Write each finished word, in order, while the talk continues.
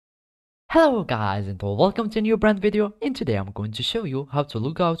Hello guys and welcome to a new brand video, and today I'm going to show you how to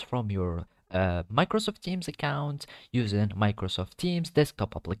log out from your Microsoft Teams account using Microsoft Teams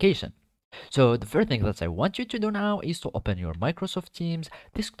desktop application. So the first thing that I want you to do now is to open your Microsoft Teams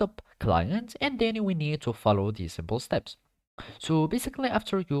desktop client, and then we need to follow these simple steps. So basically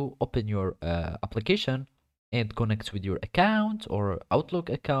after you open your application and connect with your account or Outlook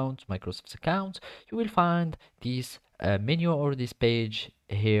account, Microsoft account, you will find this menu or this page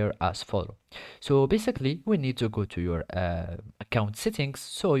here as follow. So basically we need to go to your account settings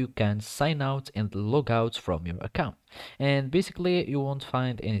so you can sign out and log out from your account. And basically you won't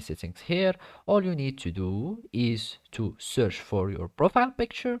find any settings here. All you need to do is to search for your profile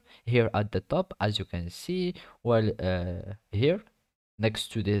picture here at the top, as you can see, well here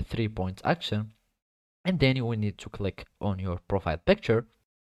next to the 3 point action, and then you will need to click on your profile picture,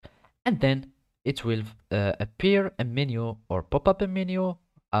 and then it will appear a menu or pop up a menu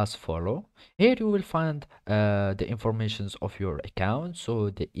as follow. Here you will find the informations of your account, so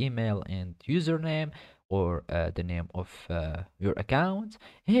the email and username, or the name of your account.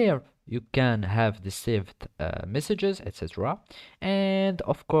 Here you can have the saved messages, etc. And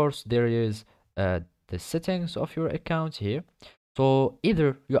of course there is the settings of your account here. So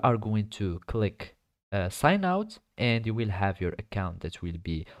either you are going to click sign out and you will have your account that will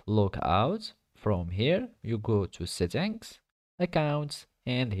be logged out. From here you go to settings, accounts,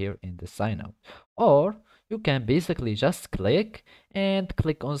 and here in the sign out, or you can basically just click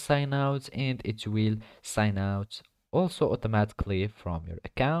on sign out and it will sign out also automatically from your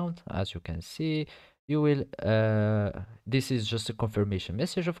account. As you can see, you will this is just a confirmation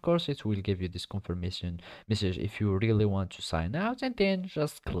message. Of course it will give you this confirmation message if you really want to sign out, and then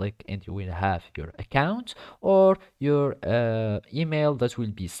just click and you will have your account or your email that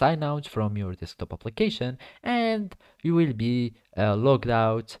will be signed out from your desktop application, and you will be logged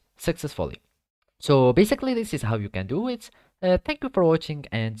out successfully. So basically this is how you can do it. Thank you for watching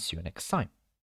and see you next time.